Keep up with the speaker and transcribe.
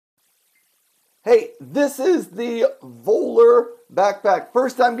Hey, this is the Vohler backpack.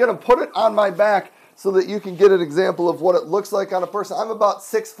 First, I'm going to put it on my back so that you can get an example of what it looks like on a person. I'm about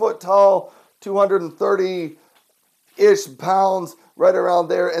 6 foot tall, 230-ish pounds, right around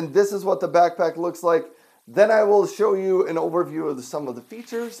there. And this is what the backpack looks like. Then I will show you an overview of some of the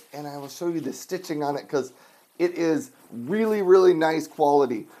features, and I will show you the stitching on it because it is really, really nice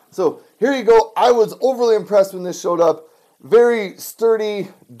quality. So here you go. I was overly impressed when this showed up. Very sturdy,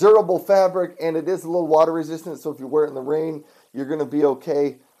 durable fabric, and it is a little water resistant, so if you wear it in the rain, you're going to be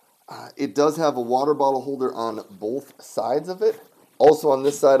okay. It does have a water bottle holder on both sides of it. Also on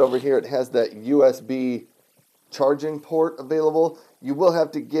this side over here, it has that USB charging port available. You will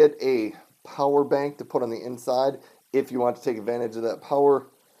have to get a power bank to put on the inside if you want to take advantage of that power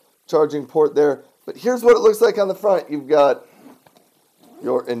charging port there. But here's what it looks like on the front. You've got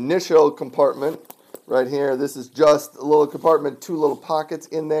your initial compartment right here. This is just a little compartment, two little pockets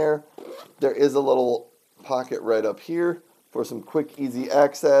in there. There is a little pocket right up here for some quick, easy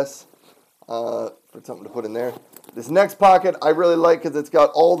access, for something to put in there. This next pocket I really like because it's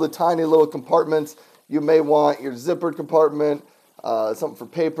got all the tiny little compartments. You may want your zippered compartment, something for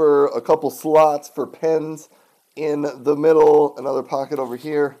paper, a couple slots for pens in the middle, another pocket over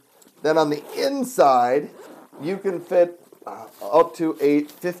here. Then on the inside, you can fit up to a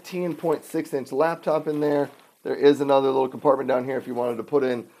 15.6-inch laptop in there. There is another little compartment down here if you wanted to put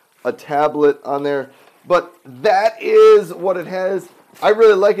in a tablet on there. But that is what it has. I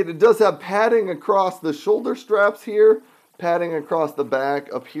really like it. It does have padding across the shoulder straps here, padding across the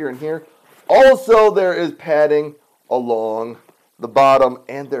back up here and here. Also, there is padding along the bottom,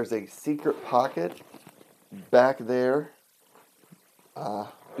 and there's a secret pocket back there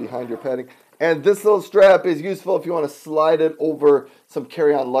behind your padding. And this little strap is useful if you want to slide it over some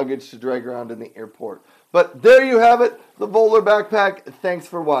carry-on luggage to drag around in the airport. But there you have it, the Vohler backpack. Thanks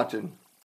for watching.